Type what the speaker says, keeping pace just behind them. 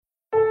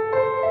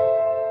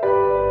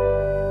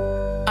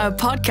A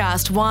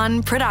Podcast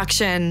One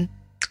production.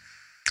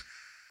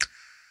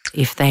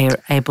 If they are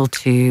able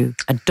to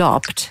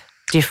adopt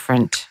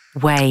different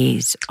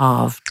ways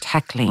of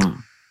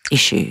tackling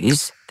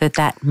issues,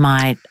 that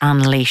might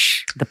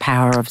unleash the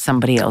power of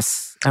somebody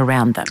else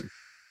around them.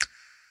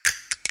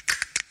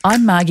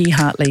 I'm Margie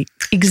Hartley,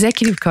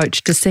 Executive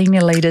Coach to senior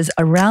leaders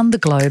around the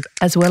globe,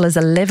 as well as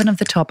 11 of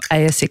the top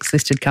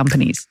ASX-listed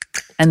companies.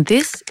 And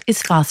this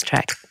is Fast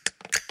Track.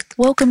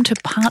 Welcome to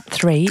part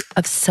 3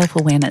 of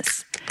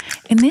Self-Awareness.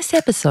 In this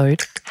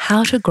episode,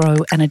 How to Grow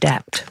and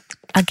Adapt.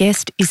 Our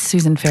guest is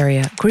Susan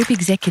Ferrier, Group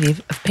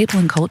Executive of People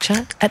and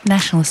Culture at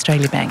National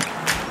Australia Bank.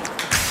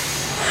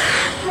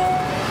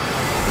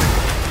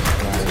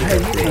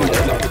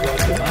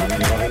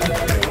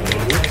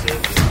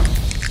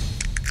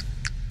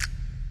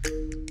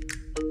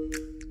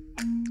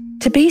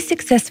 To be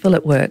successful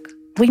at work,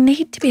 we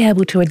need to be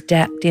able to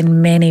adapt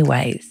in many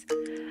ways,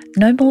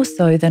 no more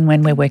so than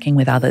when we're working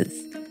with others.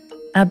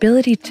 Our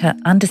ability to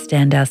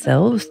understand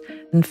ourselves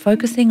and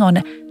focusing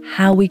on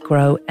how we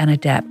grow and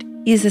adapt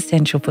is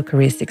essential for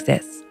career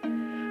success.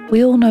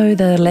 We all know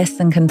the less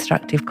than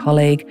constructive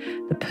colleague,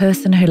 the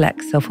person who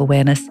lacks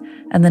self-awareness,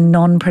 and the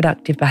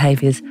non-productive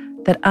behaviours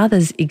that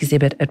others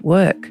exhibit at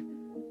work.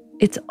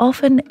 It's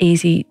often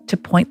easy to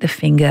point the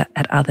finger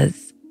at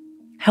others.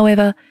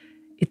 However,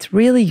 it's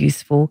really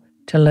useful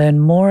to learn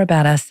more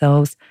about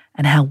ourselves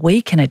and how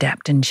we can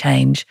adapt and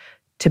change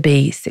to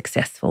be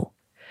successful.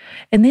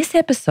 In this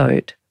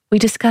episode, we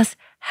discuss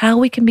how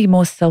we can be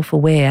more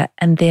self-aware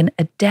and then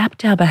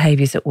adapt our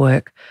behaviours at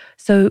work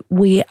so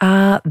we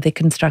are the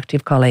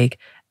constructive colleague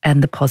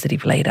and the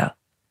positive leader.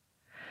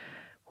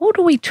 What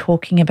are we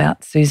talking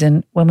about,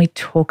 Susan, when we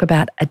talk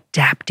about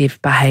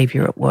adaptive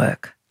behaviour at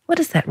work? What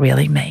does that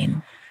really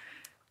mean?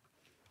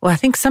 Well, I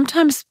think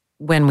sometimes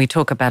when we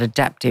talk about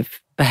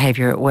adaptive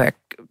behaviour at work,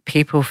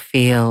 people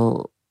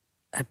feel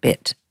a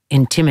bit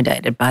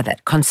intimidated by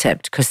that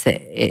concept because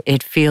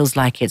it feels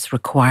like it's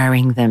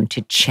requiring them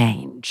to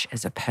change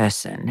as a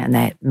person, and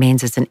that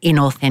means it's an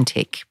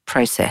inauthentic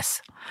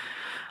process.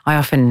 I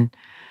often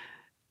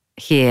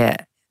hear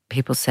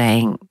people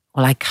saying,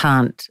 well, I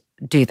can't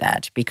do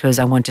that because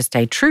I want to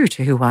stay true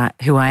to who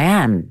I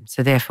am.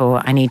 So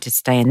therefore I need to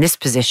stay in this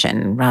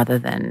position rather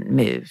than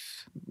move,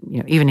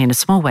 even in a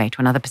small way,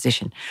 to another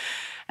position.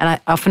 And I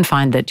often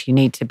find that you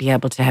need to be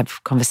able to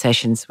have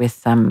conversations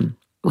with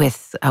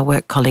our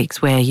work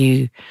colleagues where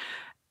you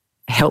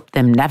help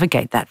them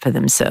navigate that for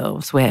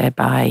themselves,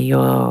 whereby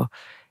you're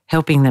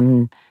helping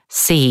them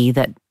see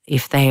that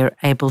if they are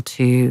able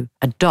to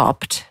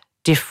adopt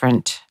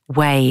different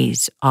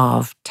ways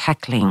of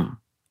tackling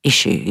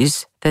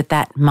issues,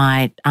 that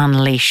might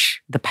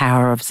unleash the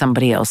power of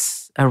somebody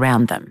else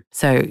around them.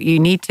 So you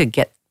need to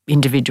get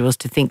individuals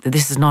to think that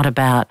this is not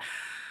about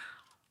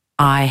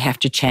I have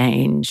to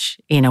change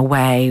in a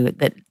way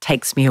that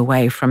takes me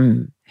away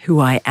from who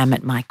I am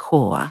at my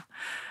core.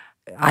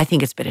 I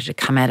think it's better to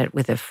come at it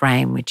with a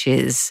frame, which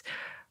is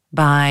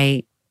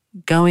by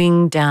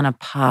going down a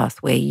path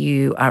where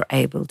you are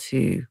able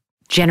to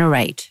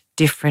generate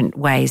different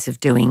ways of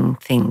doing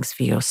things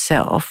for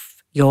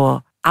yourself,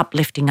 you're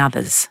uplifting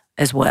others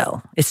as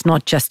well. It's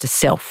not just a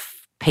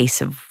self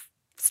piece of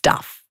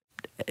stuff.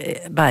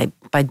 By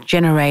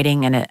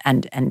generating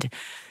and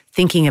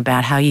thinking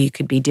about how you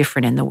could be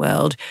different in the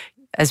world,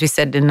 as we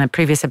said in a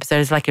previous episode,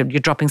 it's like you're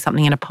dropping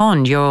something in a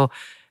pond. You're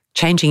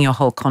changing your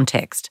whole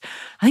context.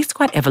 I think it's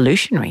quite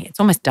evolutionary. It's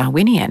almost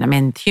Darwinian. I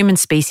mean, human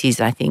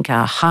species, I think,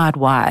 are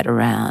hardwired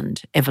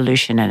around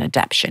evolution and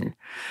adaption.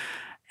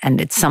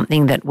 And it's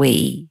something that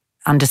we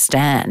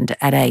understand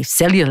at a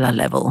cellular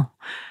level.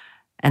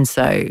 And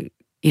so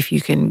if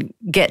you can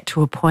get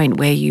to a point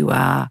where you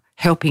are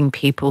helping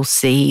people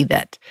see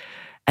that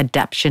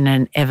adaption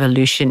and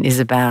evolution is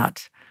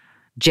about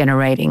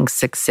generating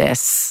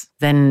success,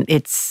 then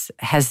it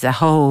has a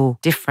whole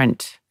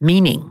different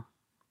meaning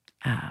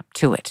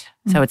to it.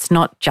 So it's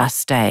not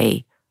just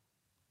I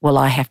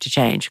have to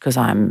change because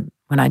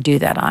when I do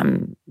that,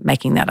 I'm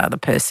making that other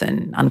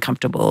person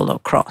uncomfortable or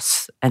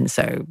cross. And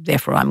so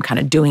therefore I'm kind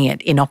of doing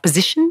it in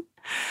opposition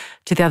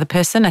to the other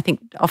person. I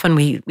think often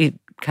we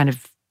kind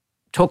of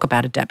talk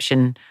about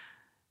adaptation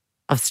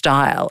of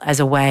style as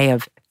a way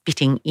of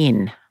fitting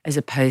in as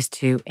opposed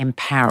to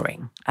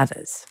empowering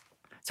others.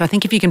 So I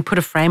think if you can put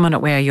a frame on it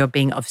where you're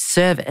being of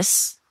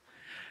service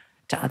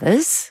to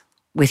others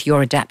with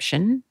your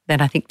adaption,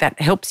 then I think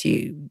that helps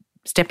you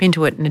step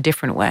into it in a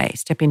different way,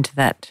 step into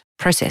that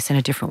process in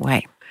a different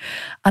way.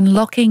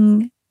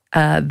 Unlocking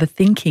the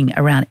thinking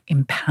around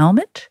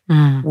empowerment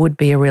would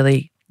be a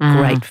really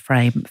great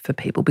frame for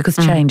people because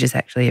change is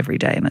actually every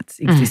day and it's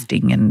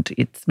existing and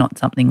it's not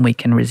something we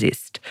can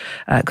resist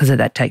because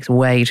that takes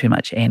way too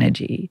much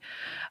energy.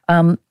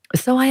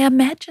 So I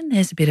imagine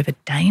there's a bit of a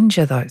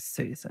danger though,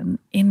 Susan,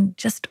 in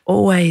just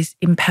always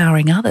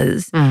empowering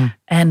others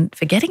and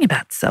forgetting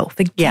about self.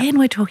 Again,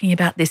 we're talking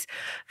about this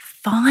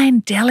fine,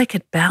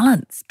 delicate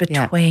balance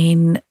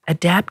between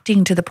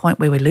adapting to the point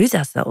where we lose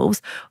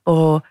ourselves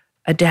or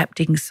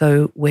adapting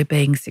so we're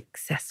being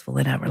successful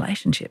in our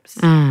relationships.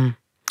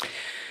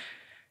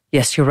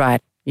 Yes, you're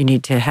right. You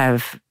need to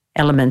have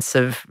elements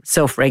of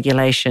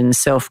self-regulation,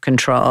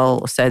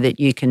 self-control, so that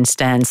you can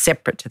stand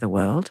separate to the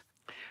world.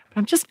 But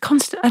I'm just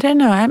I don't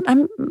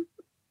know.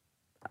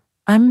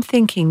 I'm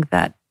thinking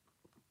that,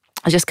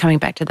 just coming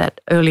back to that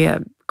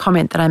earlier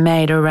comment that I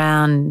made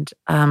around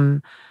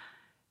the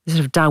sort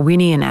of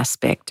Darwinian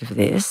aspect of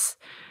this,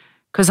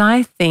 because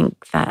I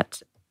think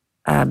that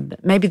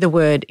maybe the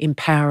word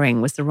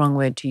empowering was the wrong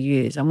word to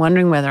use. I'm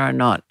wondering whether or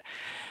not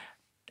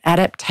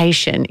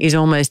adaptation is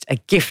almost a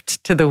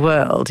gift to the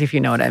world, if you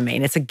know what I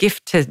mean. It's a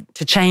gift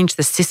to change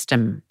the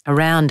system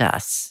around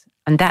us.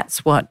 And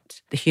that's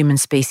what the human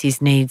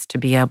species needs to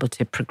be able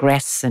to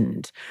progress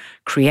and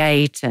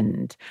create.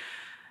 And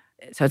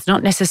so it's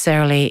not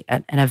necessarily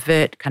an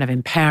overt kind of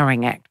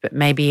empowering act, but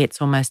maybe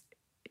it's almost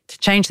to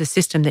change the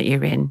system that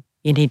you're in,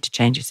 you need to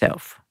change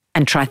yourself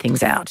and try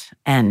things out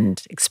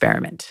and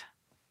experiment.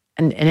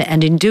 And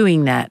in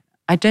doing that,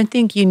 I don't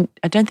think you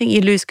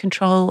lose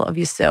control of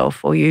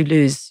yourself or you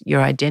lose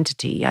your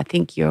identity. I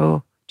think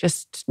you're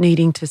just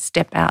needing to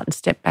step out and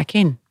step back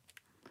in.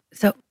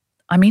 So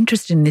I'm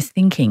interested in this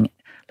thinking.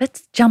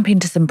 Let's jump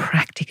into some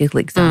practical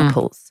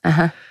examples.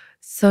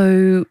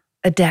 So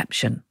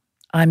adaption.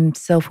 I'm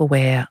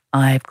self-aware.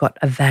 I've got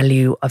a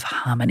value of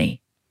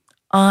harmony.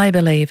 I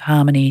believe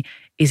harmony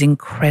is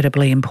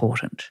incredibly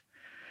important.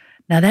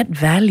 Now, that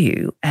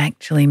value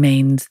actually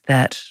means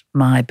that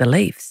my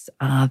beliefs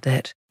are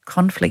that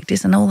conflict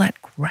isn't all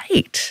that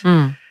great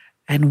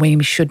and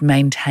we should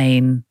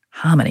maintain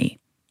harmony.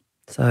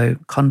 So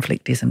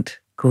conflict isn't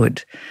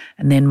good.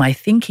 And then my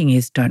thinking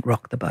is don't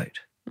rock the boat.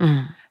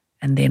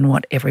 And then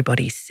what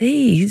everybody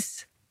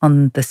sees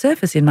on the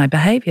surface in my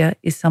behaviour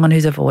is someone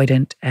who's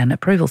avoidant and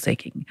approval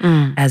seeking,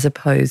 as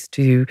opposed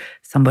to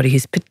somebody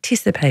who's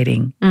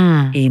participating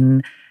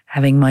in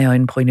having my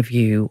own point of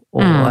view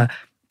or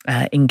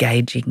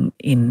engaging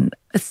in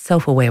a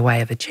self-aware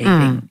way of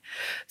achieving.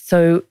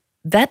 So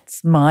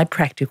that's my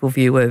practical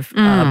view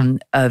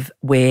of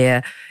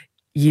where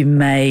you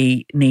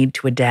may need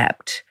to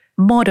adapt,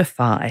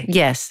 modify.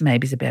 Yes,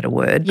 maybe is a better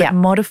word. But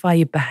modify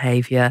your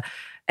behaviour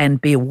and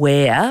be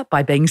aware,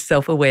 by being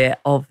self-aware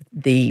of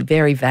the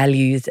very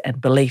values and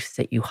beliefs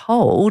that you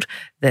hold,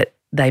 that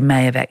they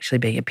may have actually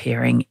be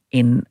appearing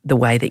in the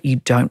way that you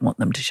don't want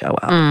them to show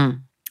up.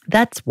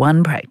 That's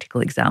one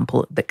practical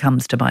example that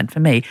comes to mind for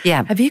me.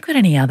 Yeah. Have you got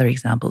any other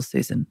examples,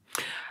 Susan?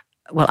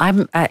 Well,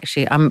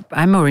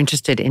 I'm more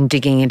interested in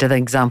digging into the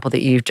example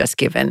that you've just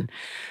given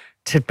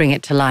to bring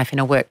it to life in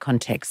a work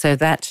context. So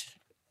that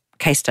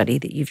case study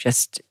that you've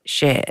just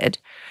shared,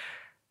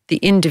 the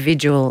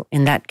individual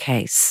in that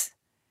case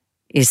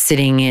is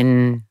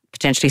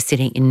potentially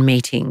sitting in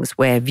meetings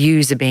where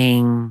views are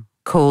being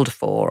called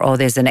for, or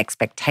there's an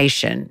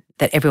expectation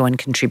that everyone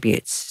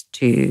contributes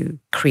to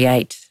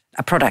create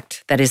a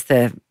product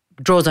that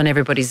draws on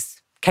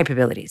everybody's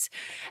capabilities.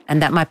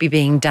 And that might be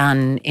being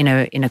done in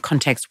a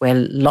context where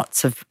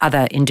lots of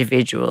other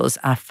individuals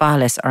are far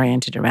less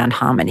oriented around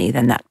harmony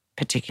than that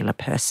particular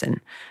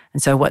person.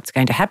 And so what's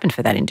going to happen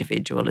for that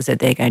individual is that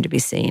they're going to be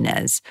seen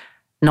as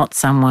not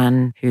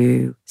someone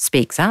who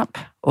speaks up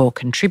or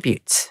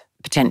contributes,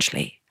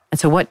 potentially. And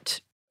so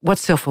what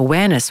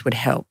self-awareness would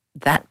help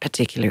that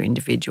particular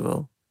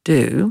individual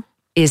do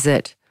is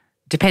that,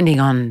 depending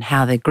on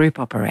how the group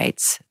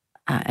operates,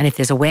 and if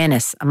there's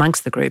awareness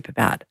amongst the group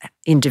about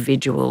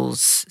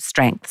individuals'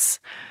 strengths,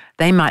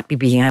 they might be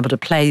being able to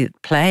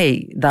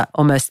play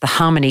almost the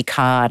harmony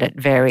card at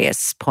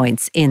various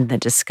points in the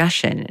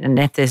discussion. And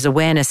if there's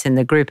awareness in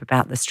the group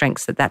about the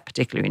strengths that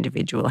particular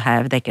individual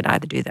have, they could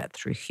either do that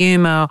through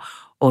humour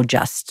or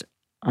just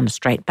on a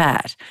straight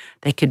bat.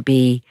 They could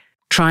be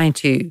trying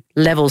to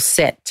level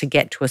set to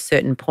get to a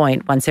certain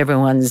point. Once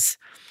everyone's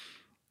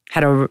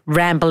had a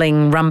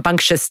rambling,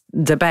 rambunctious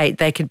debate,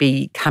 they could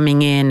be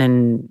coming in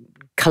and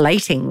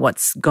collating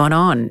what's gone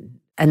on.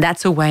 And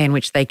that's a way in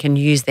which they can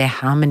use their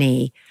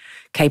harmony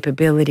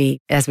capability,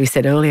 as we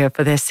said earlier,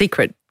 for their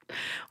secret,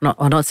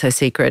 or not so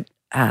secret,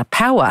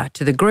 power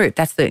to the group.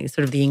 That's the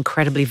sort of the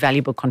incredibly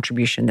valuable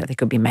contribution that they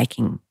could be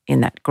making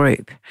in that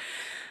group.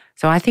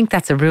 So I think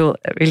that's a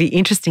really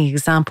interesting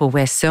example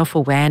where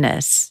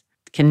self-awareness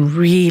can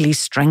really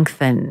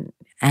strengthen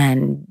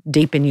and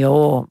deepen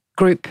your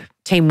group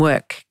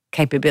teamwork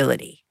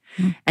capability.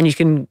 And you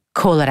can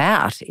call it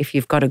out if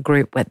you've got a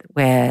group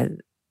where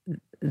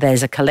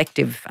there's a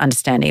collective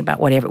understanding about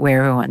where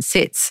everyone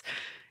sits.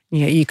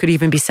 You know, you could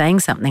even be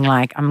saying something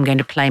like, I'm going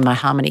to play my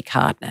harmony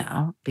card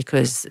now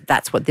because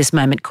that's what this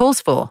moment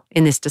calls for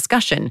in this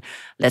discussion.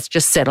 Let's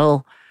just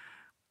settle,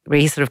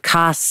 sort of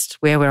cast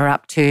where we're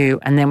up to,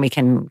 and then we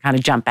can kind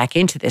of jump back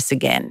into this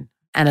again.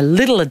 And a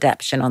little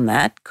adaptation on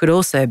that could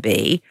also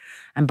be,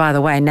 and by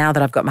the way, now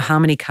that I've got my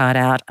harmony card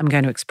out, I'm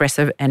going to express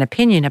an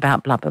opinion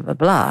about blah, blah, blah,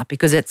 blah,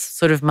 because it's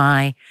sort of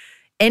my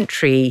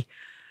entry.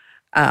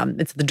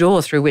 It's the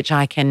door through which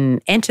I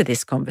can enter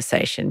this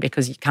conversation,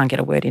 because you can't get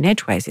a word in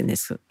edgeways in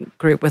this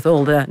group with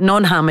all the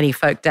non-harmony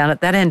folk down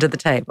at that end of the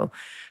table.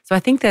 So I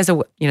think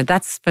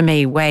that's for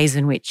me ways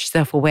in which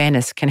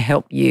self-awareness can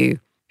help you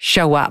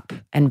show up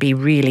and be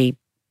really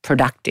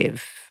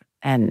productive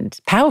and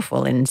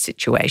powerful in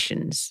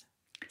situations.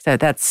 So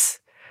that's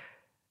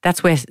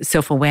where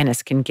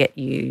self-awareness can get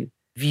you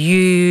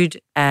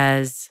viewed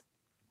as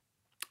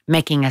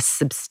making a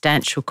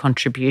substantial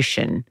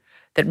contribution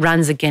that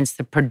runs against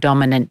the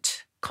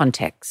predominant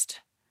context.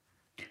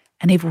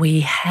 And if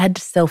we had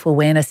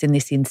self-awareness in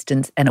this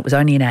instance and it was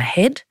only in our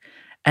head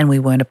and we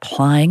weren't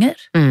applying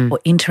it or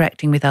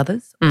interacting with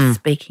others or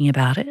speaking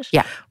about it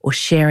or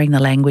sharing the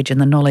language and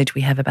the knowledge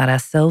we have about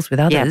ourselves with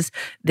others,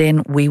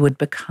 then we would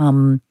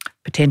become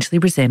potentially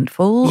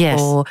resentful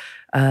or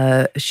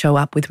show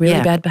up with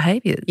really bad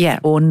behaviours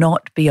or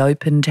not be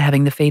open to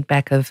having the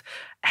feedback of,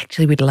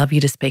 actually, we'd love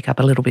you to speak up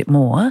a little bit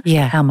more.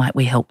 How might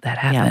we help that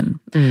happen?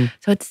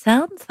 So it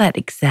sounds that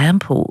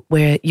example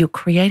where you're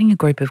creating a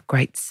group of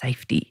great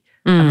safety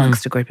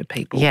amongst a group of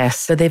people.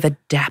 So they've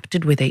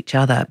adapted with each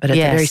other, but it's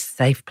a very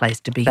safe place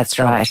to be. That's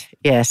right.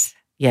 Yes.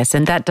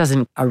 And that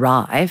doesn't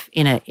arrive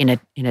in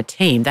a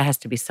team. That has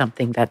to be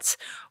something that's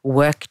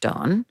worked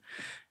on.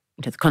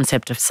 The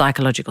concept of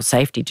psychological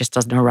safety just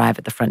doesn't arrive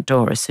at the front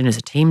door as soon as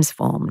a team's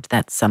formed.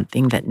 That's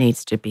something that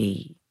needs to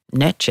be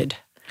nurtured.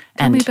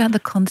 Tell me about the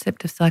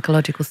concept of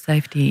psychological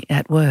safety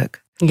at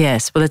work.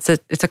 Yes, well, it's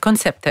a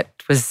concept that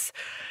was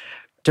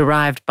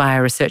derived by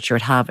a researcher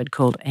at Harvard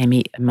called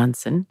Amy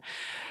Munson.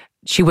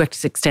 She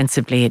worked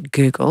extensively at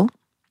Google,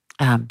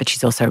 but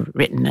she's also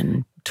written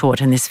and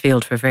taught in this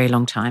field for a very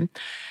long time.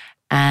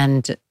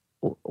 And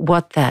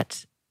what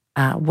that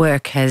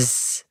work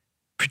has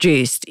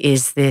produced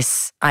is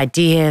this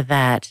idea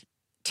that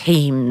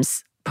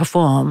teams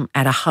perform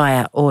at a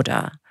higher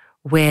order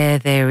where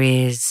there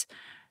is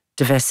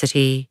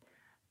diversity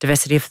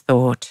of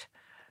thought,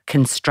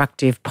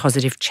 constructive,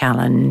 positive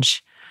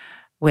challenge,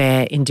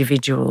 where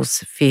individuals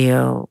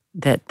feel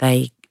that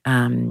they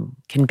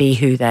can be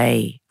who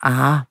they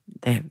are.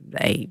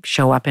 They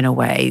show up in a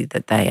way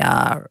that they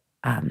are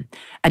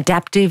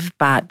adaptive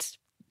but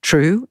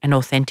true and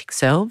authentic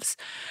selves,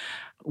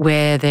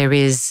 where there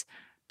is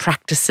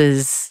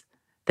practices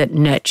that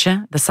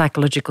nurture the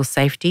psychological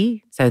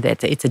safety so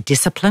that it's a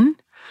discipline.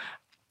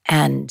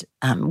 And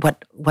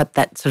what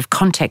that sort of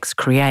context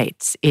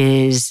creates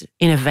is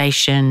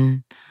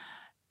innovation.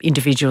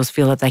 Individuals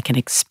feel that they can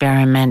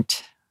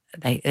experiment.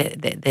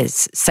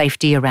 There's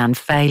safety around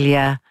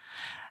failure.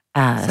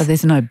 So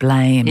there's no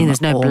blame.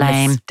 There's no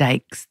blame.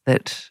 Mistakes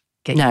that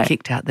get you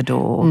kicked out the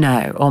door.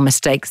 No, or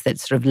mistakes that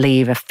sort of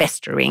leave a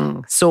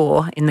festering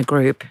sore in the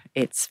group.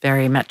 It's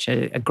very much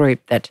a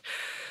group that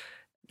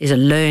is a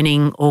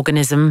learning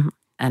organism,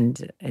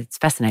 and it's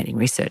fascinating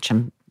research.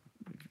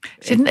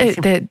 Didn't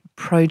the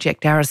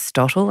Project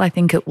Aristotle, I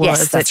think it was,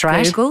 yes, that's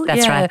right. Google?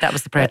 That's right. That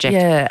was the project.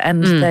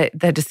 And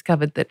they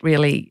discovered that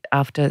really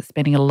after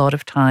spending a lot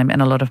of time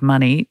and a lot of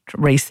money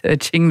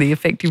researching the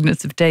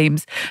effectiveness of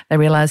teams, they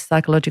realised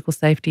psychological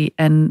safety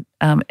and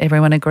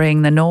everyone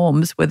agreeing the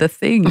norms were the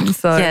thing.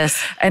 So,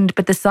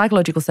 but the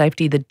psychological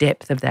safety, the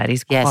depth of that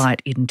is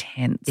quite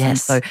intense.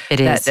 Yes, and so it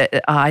is.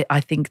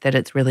 I think that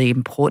it's really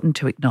important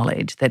to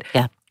acknowledge that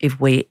if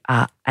we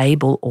are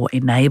able or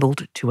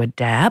enabled to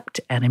adapt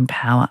and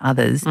empower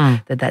others,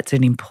 that's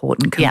an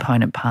important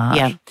component part.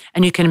 Yeah,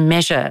 and you can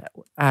measure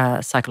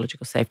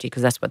psychological safety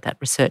because that's what that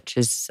research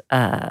is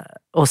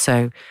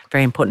also a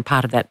very important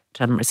part of that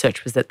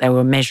research was that they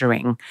were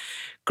measuring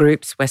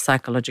groups where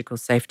psychological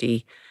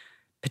safety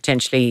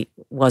potentially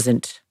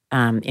wasn't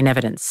in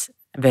evidence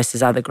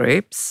versus other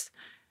groups.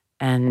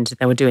 And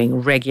they were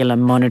doing regular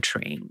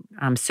monitoring,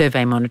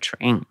 survey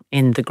monitoring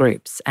in the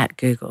groups at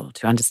Google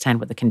to understand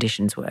what the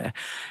conditions were.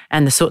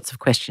 And the sorts of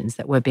questions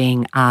that were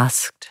being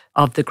asked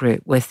of the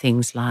group were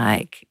things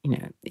like,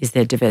 is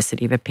there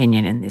diversity of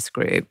opinion in this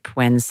group?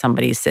 When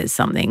somebody says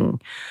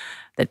something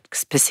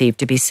that's perceived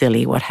to be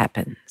silly, what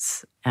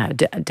happens?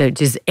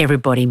 Does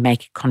everybody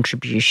make a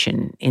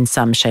contribution in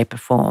some shape or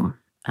form?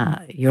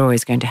 You're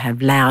always going to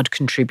have loud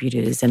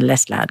contributors and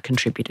less loud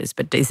contributors,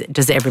 but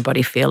does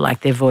everybody feel like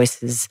their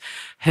voice is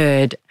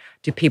heard?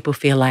 Do people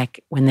feel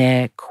like when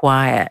they're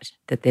quiet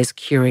that there's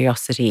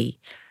curiosity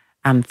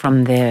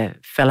from their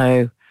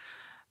fellow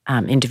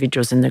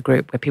individuals in the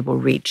group where people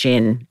reach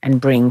in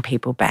and bring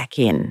people back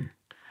in?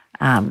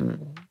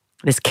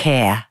 There's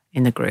care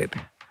in the group,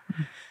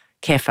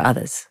 care for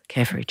others,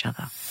 care for each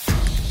other.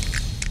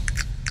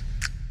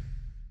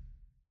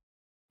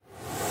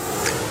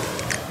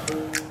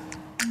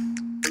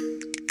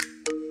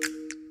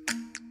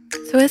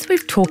 So as we're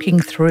talking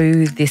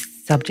through this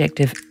subject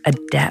of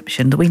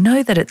adaption, we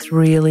know that it's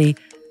really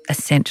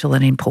essential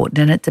and important,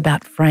 and it's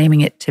about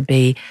framing it to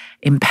be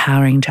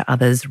empowering to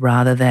others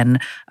rather than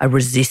a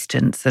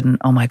resistance and,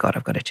 oh my God,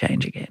 I've got to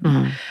change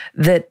again.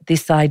 That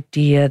this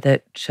idea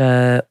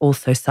that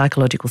also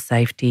psychological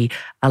safety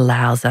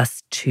allows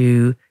us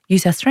to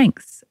use our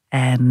strengths,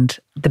 and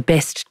the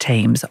best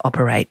teams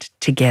operate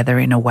together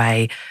in a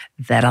way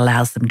that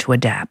allows them to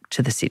adapt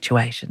to the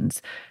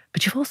situations.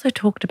 But you've also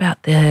talked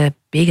about the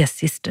bigger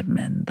system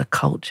and the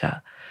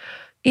culture.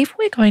 If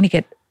we're going to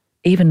get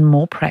even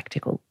more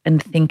practical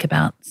and think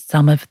about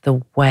some of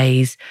the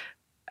ways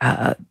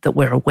that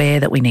we're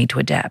aware that we need to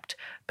adapt,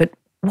 but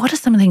what are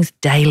some of the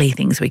daily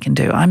things we can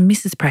do? I'm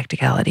Mrs.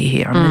 Practicality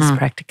here. I'm Miss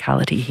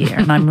Practicality here.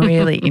 And I'm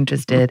really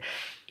interested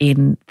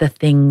in the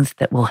things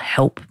that will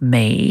help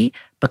me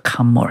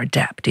become more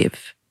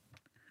adaptive.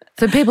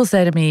 So people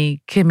say to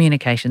me,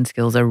 communication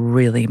skills are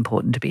really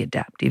important to be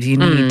adaptive. You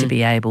need to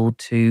be able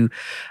to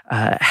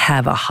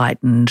have a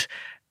heightened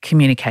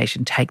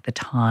communication, take the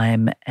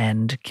time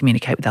and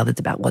communicate with others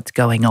about what's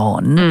going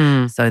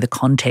on. So the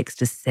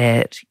context is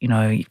set,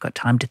 you've got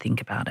time to think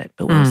about it,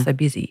 but we're all so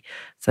busy.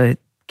 So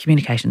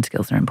communication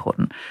skills are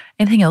important.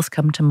 Anything else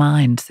come to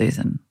mind,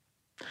 Susan?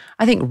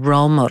 I think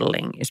role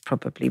modelling is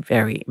probably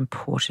very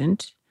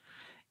important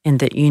in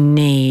that you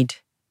need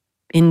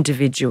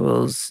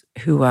individuals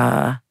who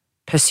are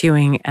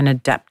pursuing an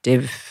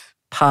adaptive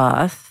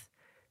path,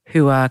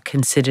 who are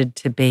considered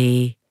to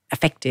be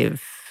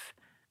effective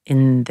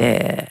in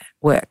their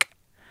work,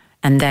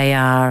 and they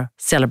are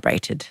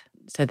celebrated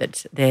so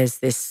that there's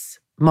this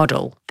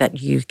model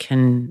that you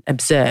can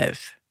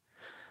observe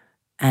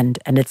and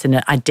it's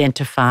an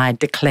identified,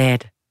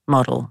 declared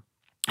model.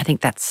 I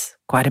think that's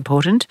quite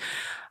important.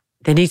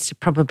 There needs to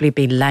probably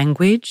be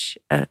language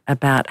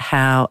about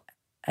how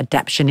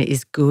adaption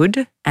is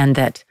good, and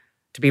that,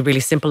 to be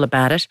really simple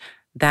about it,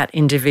 that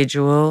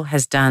individual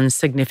has done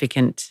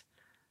significant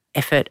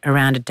effort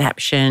around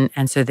adaption,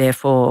 and so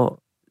therefore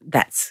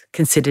that's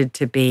considered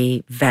to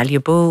be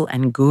valuable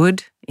and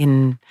good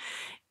in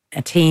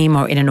a team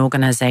or in an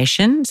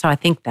organisation. So I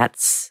think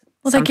that's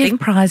something. They give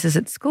prizes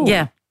at school.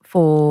 Yeah.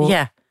 For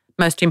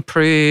most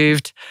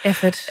improved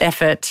effort.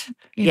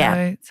 You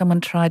know,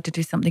 someone tried to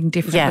do something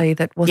differently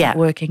that wasn't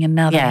working, and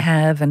now they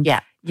have. And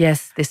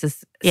yes, this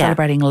is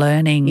celebrating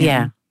learning.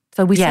 Yeah.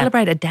 So we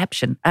celebrate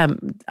adaption.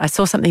 I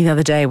saw something the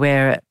other day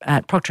where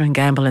at Procter &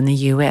 Gamble in the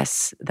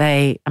US,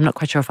 I'm not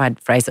quite sure if I'd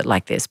phrase it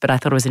like this, but I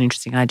thought it was an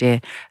interesting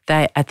idea.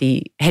 At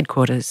the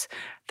headquarters,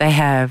 they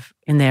have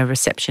in their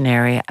reception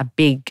area a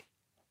big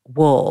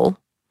wall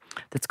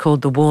that's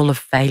called the Wall of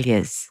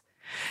Failures.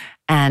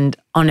 And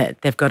on it,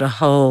 they've got a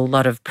whole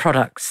lot of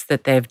products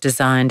that they've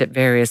designed at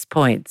various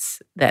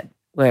points that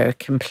were a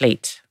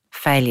complete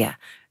failure.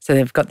 So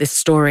they've got this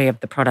story of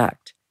the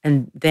product.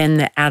 And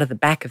then out of the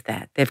back of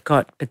that, they've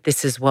got, but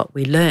this is what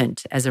we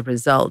learned as a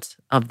result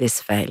of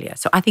this failure.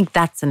 So I think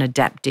that's an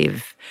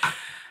adaptive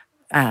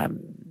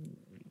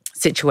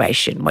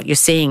situation. What you're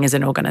seeing as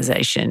an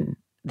organisation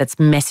that's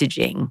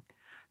messaging,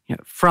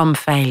 from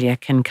failure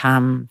can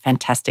come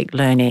fantastic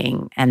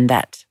learning, and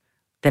that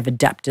they've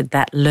adapted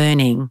that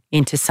learning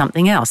into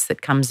something else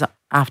that comes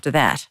after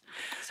that.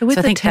 So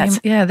with the team,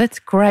 that's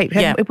great.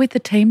 Yeah. With the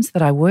teams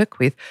that I work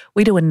with,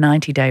 we do a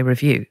 90-day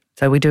review.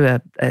 So we do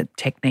a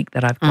technique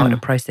that I've got, a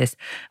process.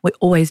 We're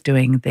always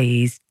doing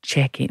these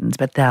check-ins,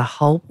 but the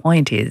whole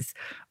point is,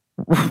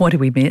 what did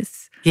we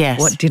miss? Yes.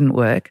 What didn't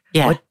work?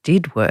 Yeah. What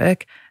did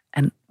work?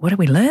 And what did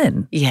we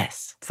learn?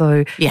 Yes.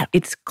 So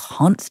it's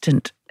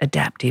constant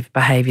adaptive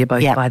behaviour,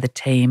 both by the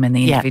team and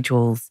the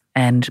individuals.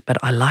 But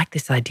I like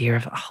this idea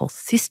of a whole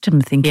system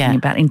thinking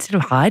about, instead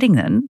of hiding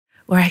them,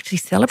 we're actually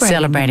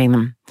celebrating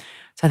them.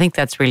 So I think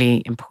that's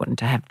really important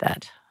to have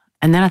that.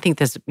 And then I think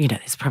there's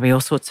probably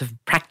all sorts of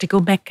practical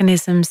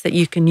mechanisms that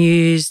you can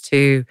use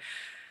to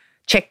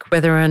check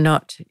whether or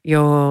not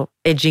you're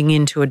edging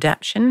into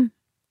adaption.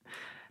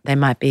 They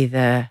might be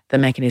the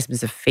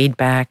mechanisms of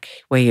feedback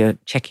where you're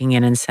checking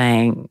in and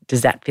saying,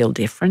 does that feel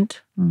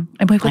different?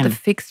 And we've got the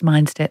fixed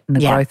mindset and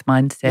the growth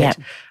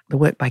mindset, the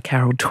work by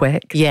Carol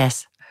Dweck.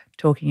 Yes.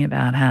 Talking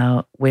about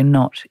how we're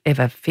not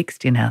ever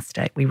fixed in our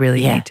state. We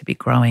really need to be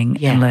growing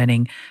and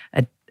learning.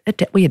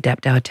 We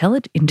adapt our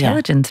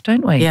intelligence,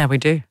 don't we? Yeah, we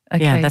do.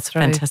 Okay, that's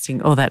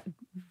fantastic. All that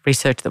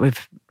research that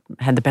we've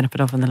had the benefit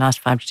of in the last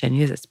 5 to 10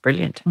 years, it's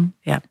brilliant.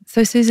 Yeah.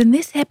 So, Susan,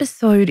 this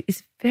episode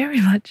is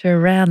very much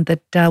around the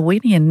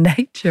Darwinian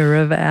nature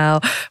of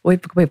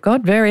we've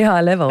got very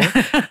high level,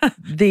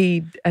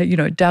 the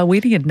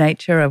Darwinian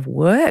nature of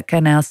work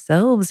and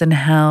ourselves, and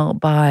how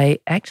by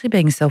actually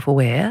being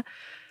self-aware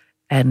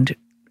and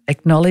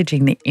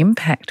acknowledging the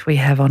impact we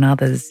have on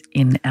others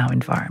in our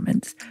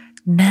environments,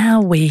 now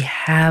we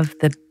have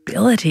the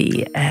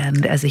ability,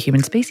 and as a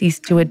human species,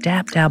 to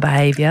adapt our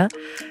behaviour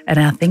and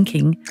our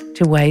thinking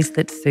to ways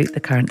that suit the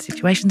current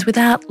situations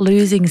without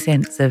losing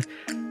sense of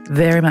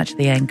very much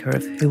the anchor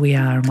of who we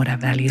are and what our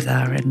values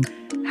are and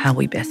how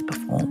we best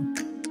perform.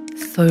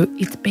 So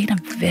it's been a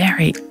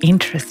very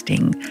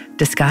interesting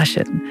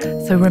discussion.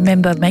 So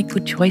remember, make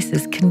good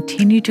choices,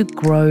 continue to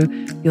grow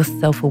your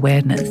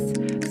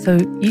self-awareness so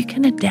you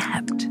can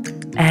adapt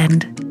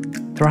and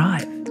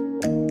thrive.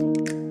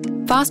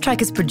 Fast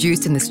Track is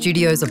produced in the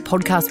studios of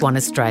Podcast One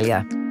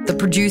Australia. The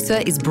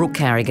producer is Brooke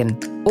Carrigan.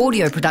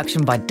 Audio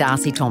production by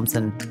Darcy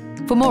Thompson.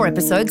 For more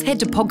episodes, head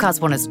to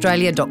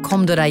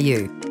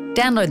podcastoneaustralia.com.au.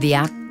 Download the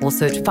app or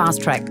search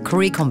Fast Track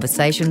Career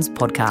Conversations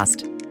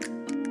Podcast.